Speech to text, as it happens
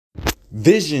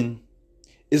Vision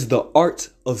is the art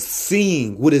of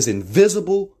seeing what is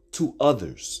invisible to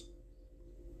others.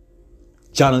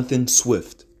 Jonathan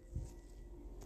Swift.